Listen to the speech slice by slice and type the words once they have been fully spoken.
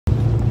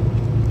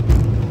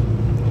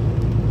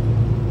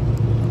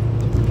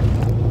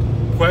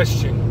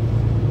question,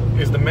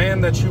 is the man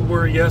that you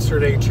were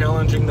yesterday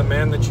challenging the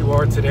man that you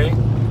are today?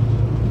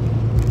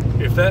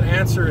 If that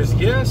answer is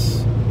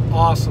yes,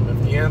 awesome.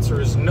 If the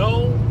answer is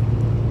no,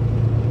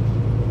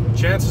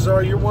 chances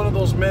are you're one of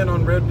those men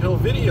on Red Pill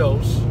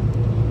videos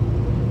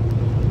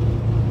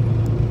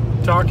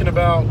talking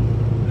about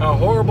how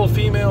horrible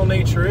female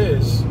nature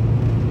is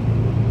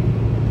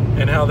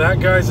and how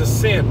that guy's a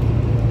simp,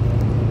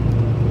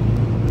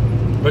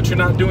 but you're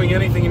not doing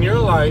anything in your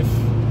life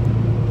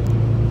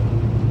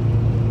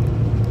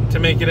to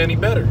make it any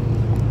better.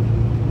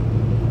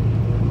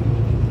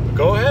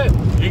 Go ahead.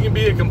 You can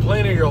be a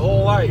complainer your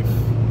whole life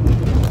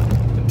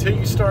until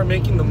you start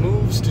making the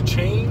moves to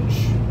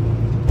change.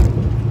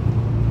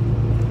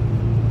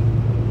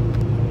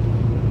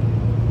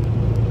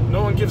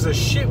 No one gives a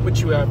shit what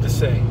you have to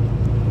say.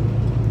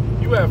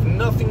 You have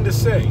nothing to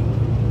say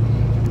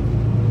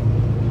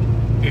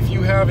if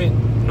you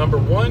haven't, number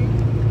one,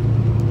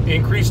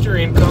 increased your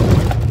income.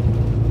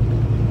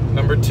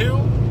 Number two,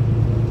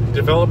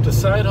 developed a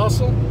side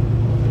hustle.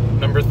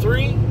 Number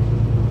three,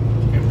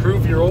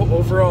 improve your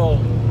overall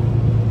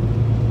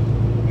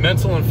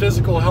mental and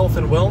physical health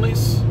and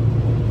wellness.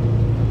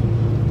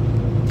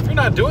 If you're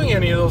not doing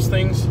any of those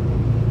things,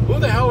 who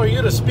the hell are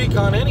you to speak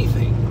on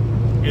anything?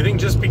 You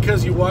think just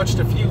because you watched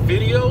a few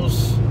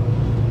videos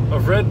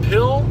of Red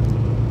Pill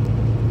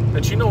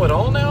that you know it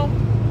all now?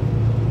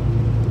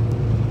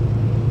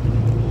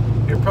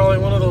 You're probably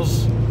one of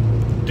those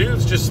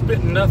dudes just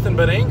spitting nothing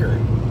but anger.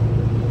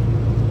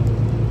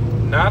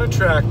 Not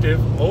attractive,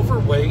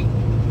 overweight,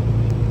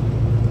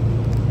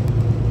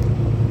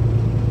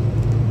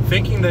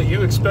 thinking that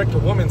you expect a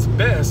woman's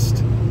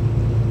best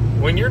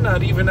when you're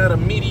not even at a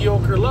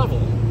mediocre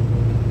level,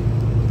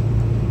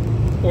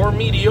 or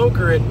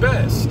mediocre at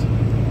best.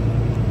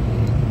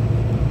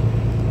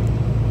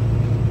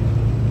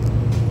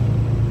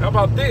 How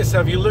about this?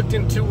 Have you looked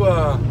into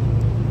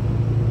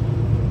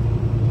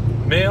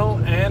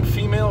male and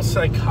female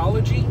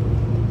psychology?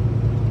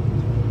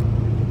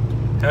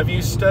 Have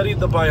you studied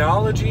the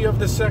biology of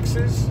the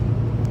sexes?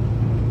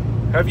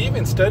 Have you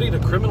even studied a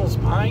criminal's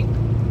mind?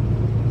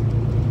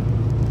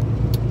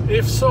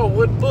 If so,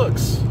 what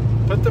books?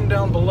 Put them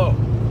down below.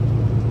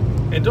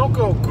 And don't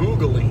go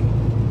Googling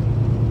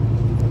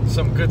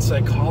some good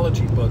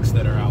psychology books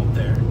that are out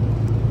there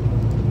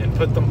and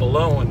put them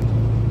below and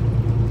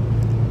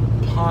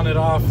pawn it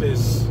off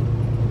as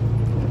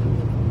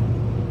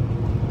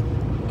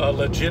a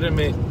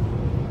legitimate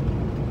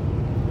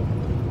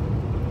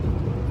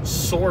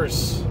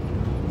source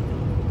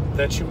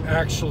that you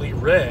actually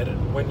read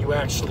when you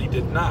actually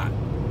did not.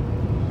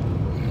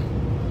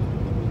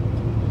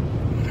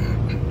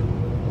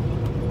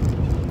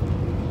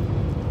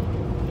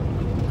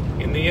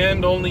 In the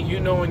end, only you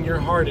know in your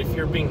heart if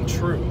you're being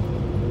true.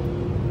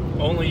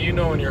 Only you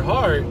know in your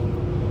heart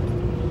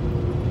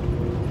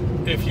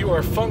if you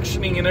are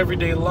functioning in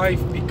everyday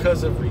life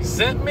because of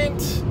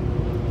resentment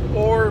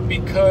or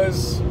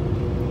because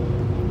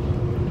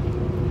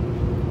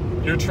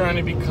you're trying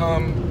to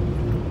become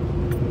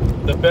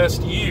the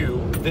best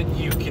you that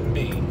you can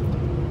be.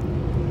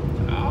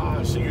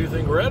 So you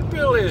think Red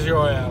Pill is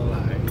your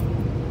ally?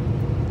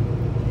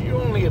 You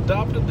only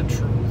adopted the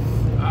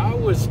truth. I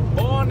was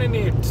born in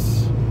it,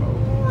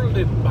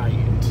 molded by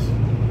it.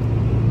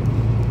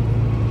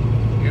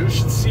 You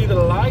should see the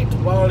light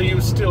while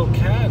you still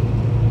can.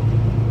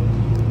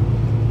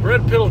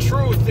 Red Pill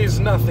truth is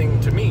nothing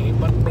to me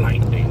but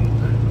blinding.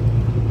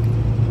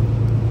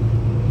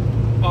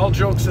 All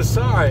jokes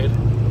aside,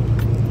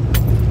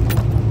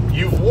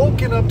 you've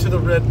woken up to the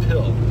Red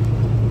Pill.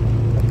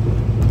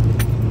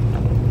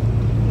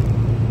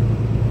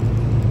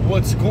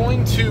 What's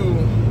going to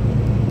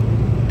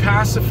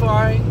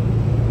pacify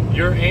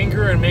your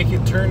anger and make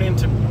it turn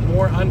into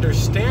more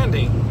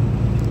understanding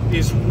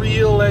is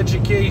real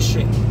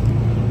education.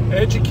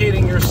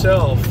 Educating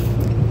yourself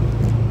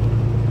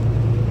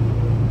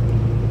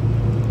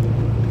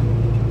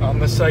on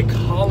the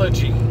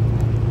psychology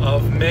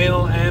of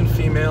male and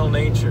female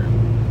nature,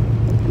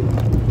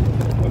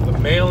 of the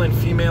male and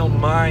female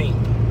mind.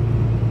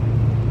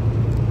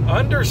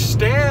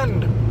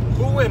 Understand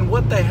who and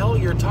what the hell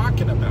you're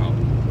talking about.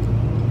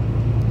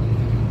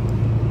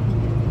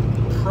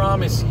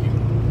 Promise you,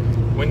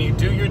 when you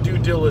do your due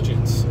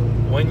diligence,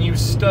 when you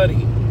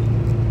study,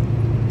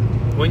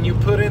 when you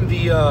put in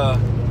the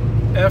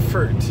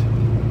effort,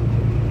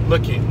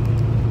 look it,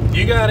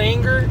 you got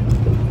anger.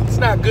 It's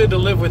not good to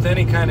live with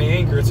any kind of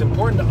anger. It's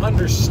important to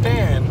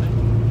understand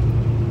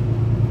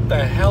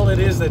the hell it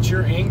is that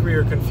you're angry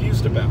or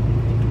confused about.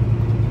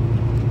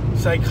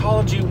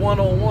 Psychology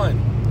 101.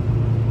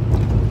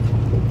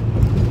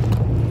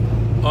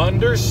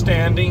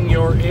 Understanding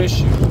your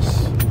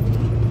issues.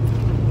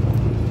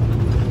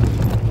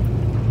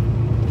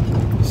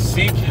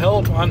 Seek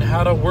help on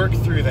how to work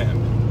through them.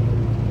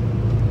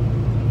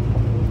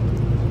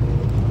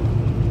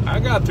 I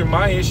got through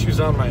my issues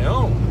on my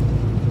own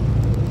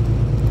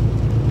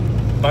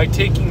by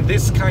taking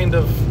this kind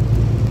of,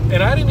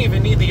 and I didn't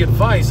even need the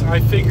advice. I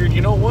figured,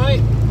 you know what?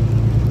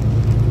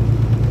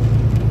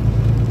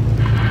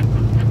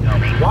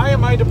 Why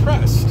am I I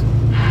depressed?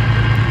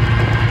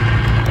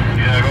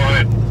 Yeah, go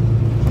ahead.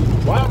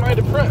 Why am I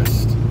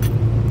depressed?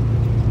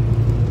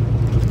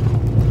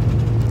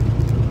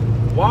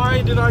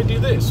 Why did I do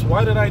this?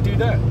 Why did I do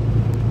that?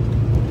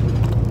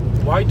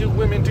 Why do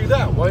women do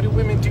that? Why do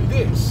women do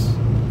this?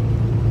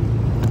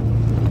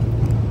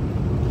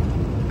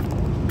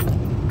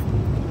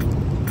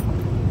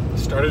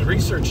 Started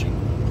researching.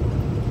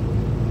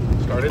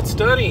 Started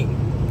studying.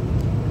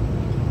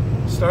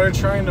 Started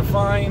trying to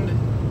find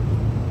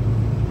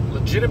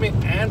legitimate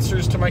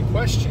answers to my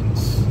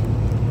questions.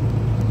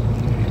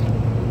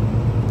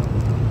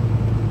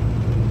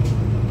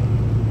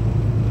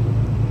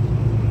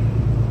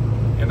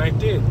 And I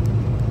did.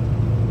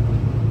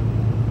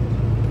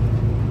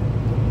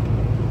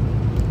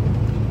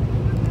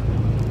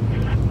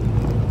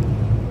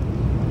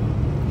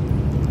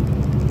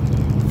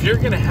 If you're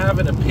going to have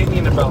an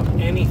opinion about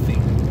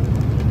anything,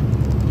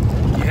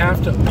 you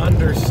have to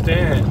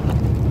understand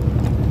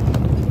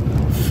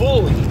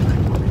fully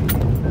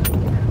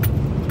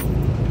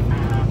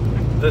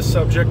the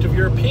subject of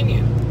your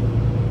opinion.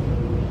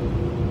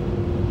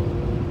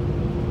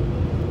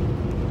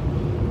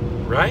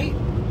 Right?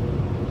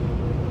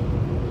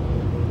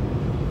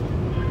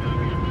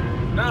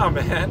 Nah,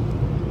 man.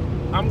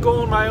 I'm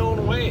going my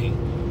own way.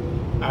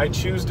 I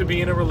choose to be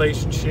in a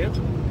relationship.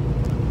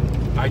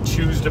 I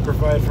choose to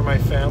provide for my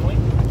family.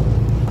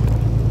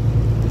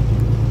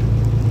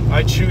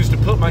 I choose to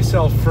put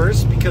myself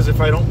first, because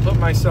if I don't put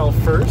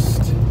myself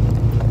first,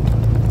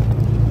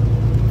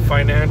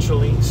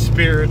 financially,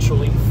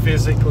 spiritually,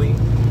 physically,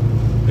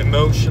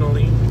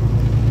 emotionally,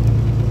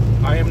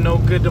 I am no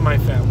good to my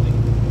family.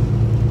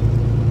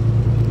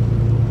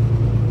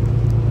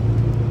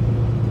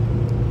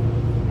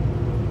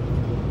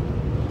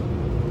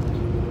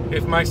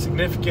 If my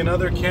significant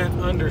other can't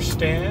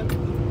understand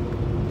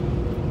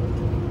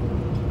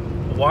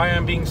why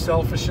I'm being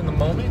selfish in the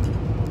moment,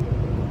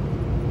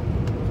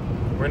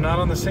 we're not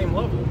on the same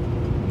level.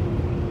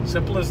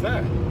 Simple as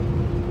that.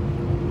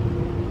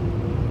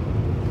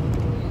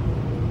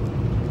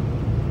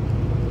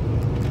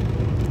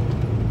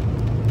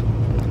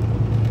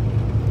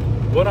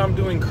 What I'm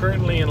doing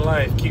currently in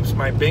life keeps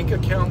my bank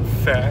account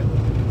fat,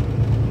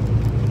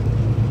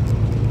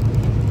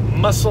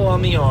 muscle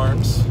on the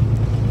arms,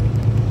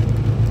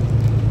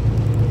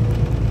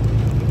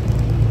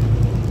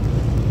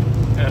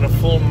 and a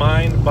full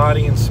mind,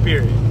 body, and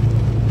spirit.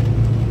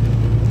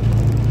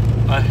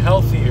 A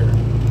healthier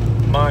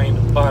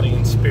mind, body,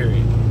 and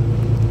spirit.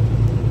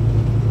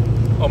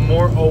 A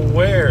more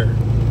aware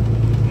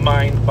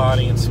mind,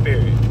 body, and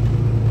spirit.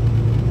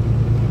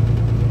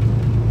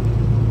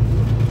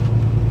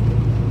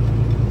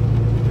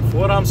 If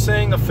what I'm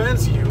saying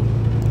offends you,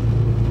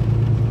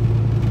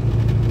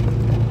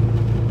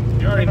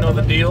 you already know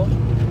the deal.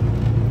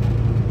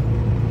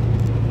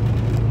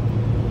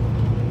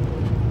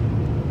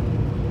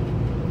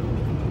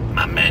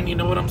 My man, you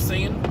know what I'm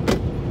saying?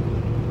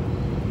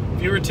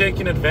 If you were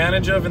taken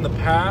advantage of in the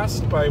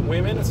past by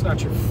women, it's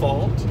not your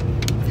fault.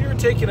 If you were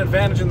taken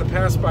advantage in the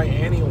past by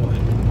anyone,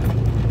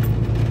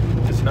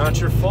 it's not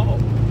your fault.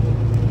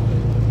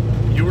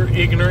 You were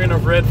ignorant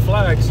of red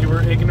flags. You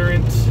were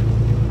ignorant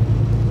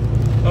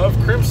of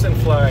crimson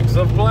flags,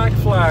 of black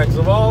flags,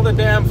 of all the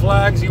damn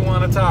flags you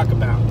want to talk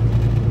about.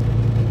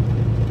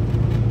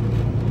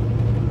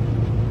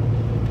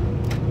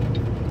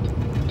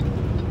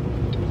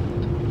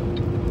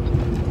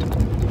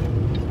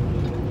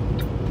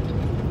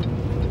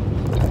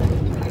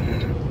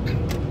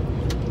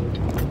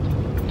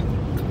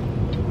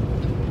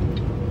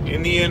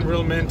 In the end,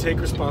 real men take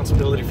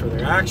responsibility for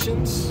their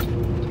actions.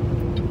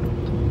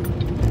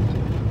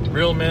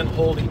 Real men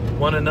hold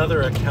one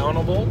another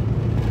accountable,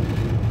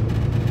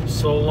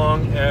 so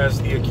long as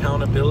the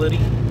accountability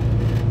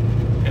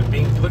and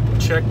being put in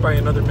check by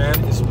another man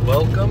is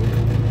welcome.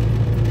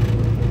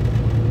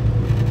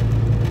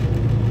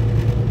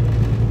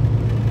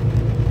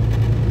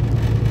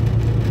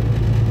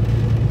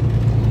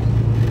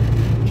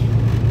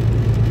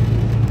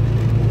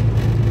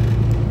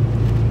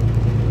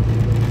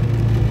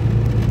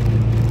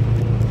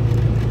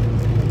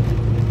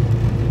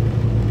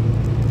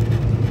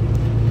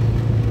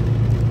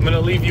 I'm going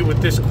to leave you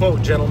with this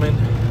quote, gentlemen.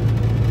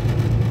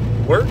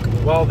 Work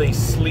while they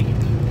sleep.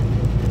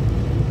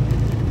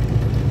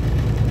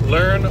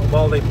 Learn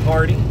while they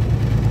party.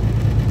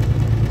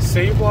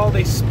 Save while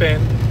they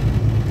spend.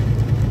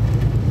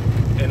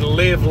 And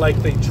live like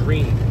they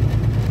dream.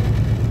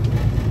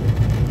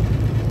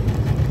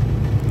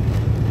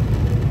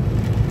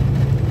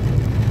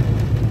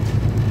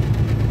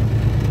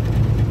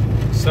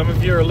 Some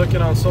of you are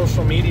looking on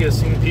social media,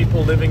 seeing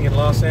people living in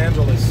Los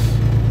Angeles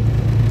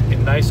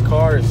in nice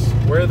cars.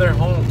 Where are their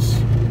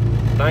homes?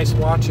 Nice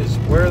watches.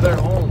 Where are their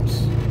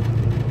homes?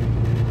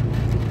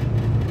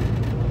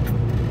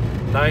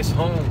 Nice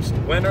homes.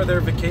 When are their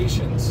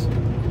vacations?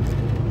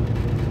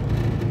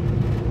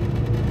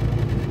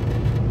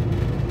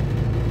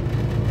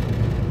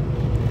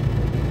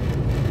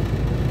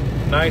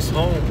 Nice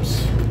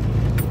homes.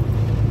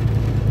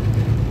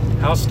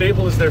 How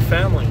stable is their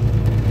family?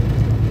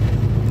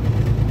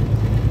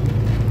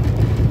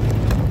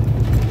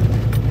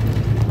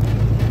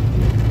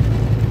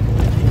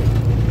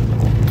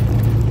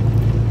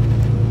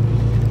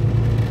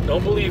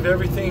 Don't believe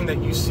everything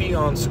that you see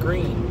on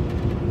screen.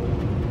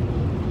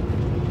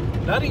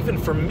 Not even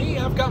for me,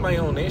 I've got my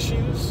own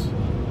issues.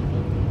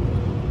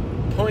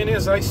 Point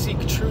is, I seek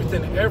truth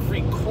in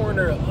every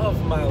corner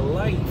of my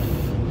life.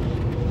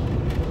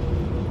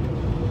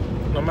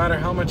 No matter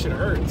how much it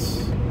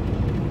hurts.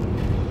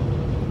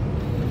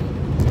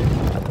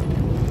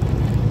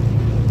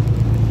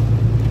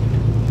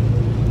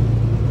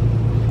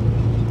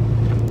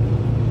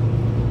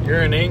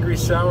 You're an angry,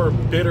 sour,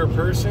 bitter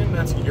person,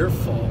 that's your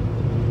fault.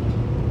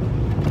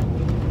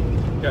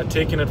 Got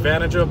taken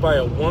advantage of by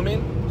a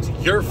woman, it's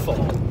your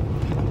fault.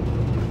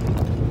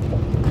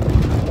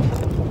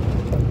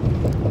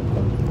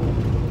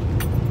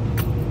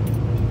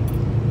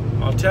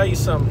 I'll tell you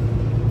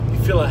something. You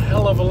feel a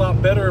hell of a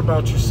lot better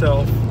about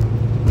yourself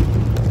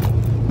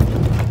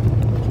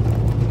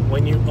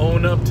when you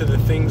own up to the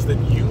things that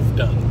you've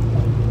done.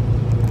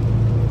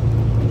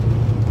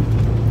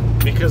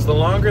 Because the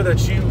longer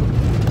that you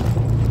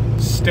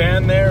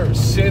stand there or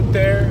sit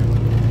there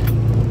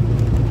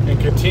and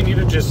continue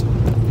to just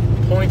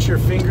point your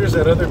fingers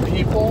at other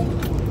people,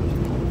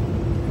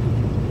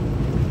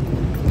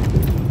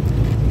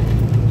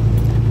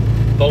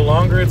 the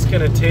longer it's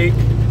going to take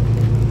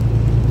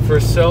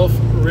for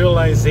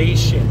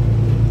self-realization,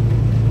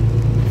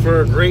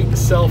 for a great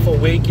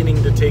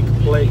self-awakening to take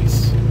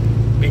place,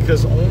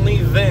 because only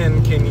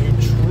then can you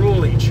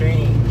truly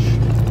change.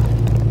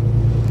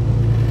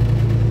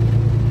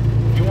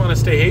 If you want to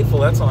stay hateful,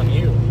 that's on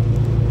you.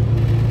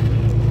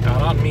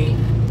 Not on me.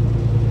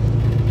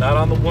 Not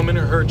on the woman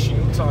who hurt you.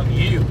 It's on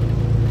you.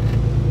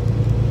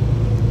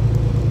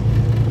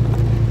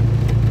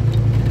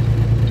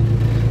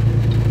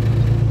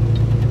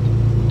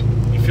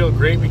 You feel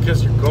great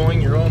because you're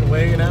going your own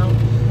way now?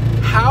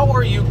 How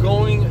are you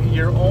going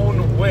your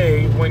own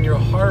way when you're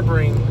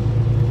harboring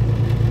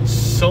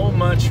so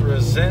much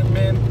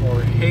resentment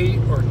or hate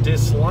or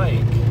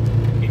dislike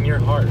in your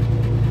heart?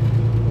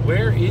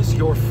 Where is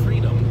your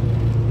freedom?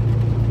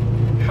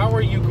 How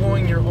are you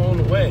going your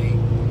own way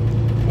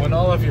when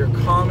all of your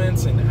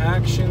comments and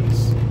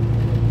actions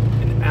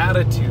and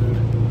attitude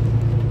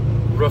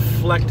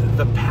reflect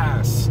the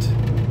past?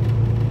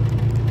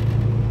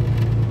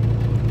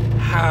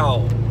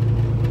 How?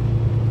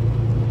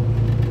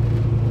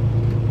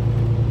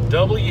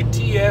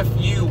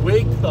 WTFU,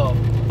 wake the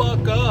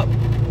fuck up.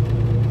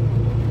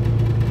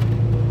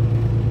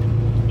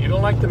 You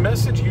don't like the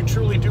message, you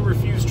truly do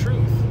refuse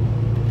truth.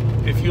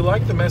 If you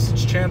like the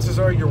message, chances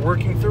are you're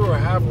working through or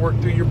have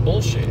worked through your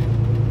bullshit.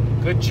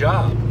 Good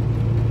job.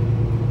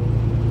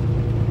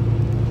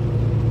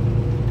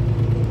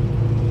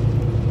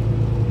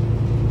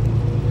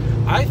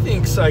 I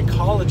think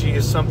psychology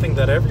is something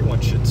that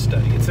everyone should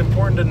study. It's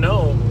important to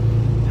know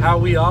how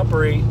we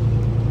operate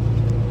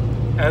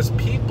as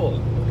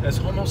people, as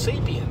Homo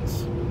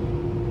sapiens.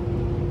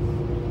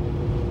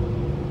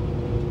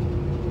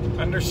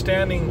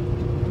 Understanding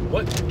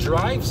what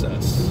drives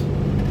us.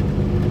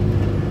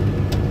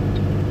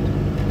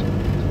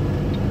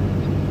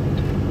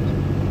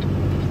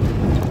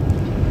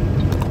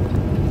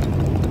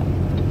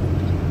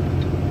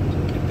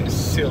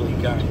 Silly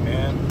guy,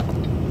 man.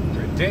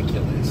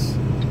 Ridiculous.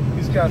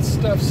 He's got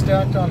stuff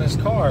stacked on his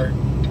car.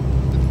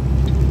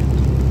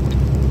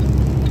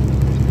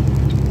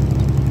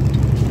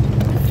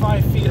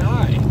 Five feet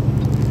high.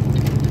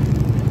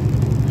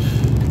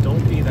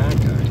 Don't be that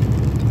guy.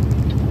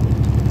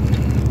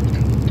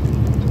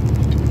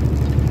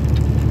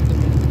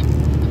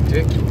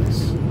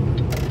 Ridiculous.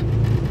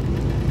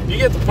 You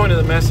get the point of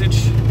the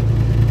message.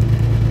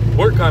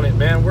 Work on it,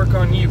 man. Work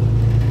on you.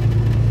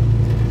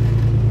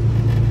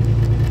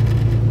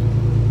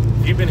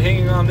 If you've been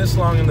hanging on this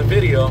long in the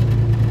video,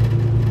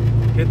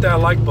 hit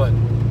that like button.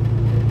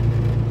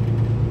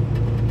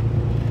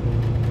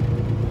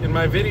 In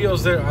my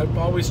videos there, I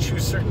always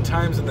choose certain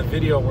times in the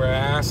video where I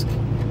ask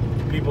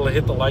people to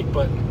hit the like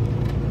button.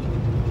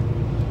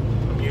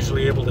 I'm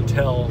usually able to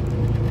tell.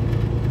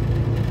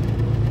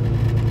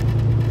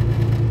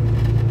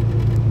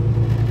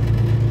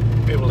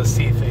 Be able to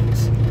see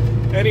things.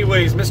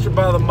 Anyways, Mr.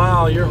 By the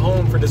Mile, you're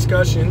home for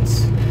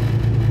discussions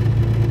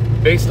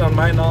based on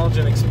my knowledge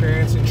and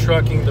experience in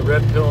trucking, the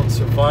red pill, and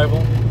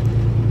survival.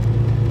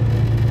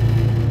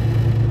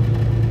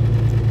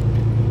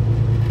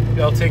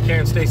 Y'all take care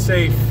and stay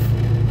safe.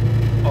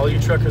 All you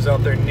truckers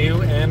out there,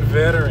 new and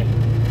veteran.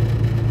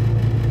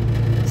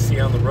 See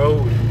you on the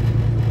road.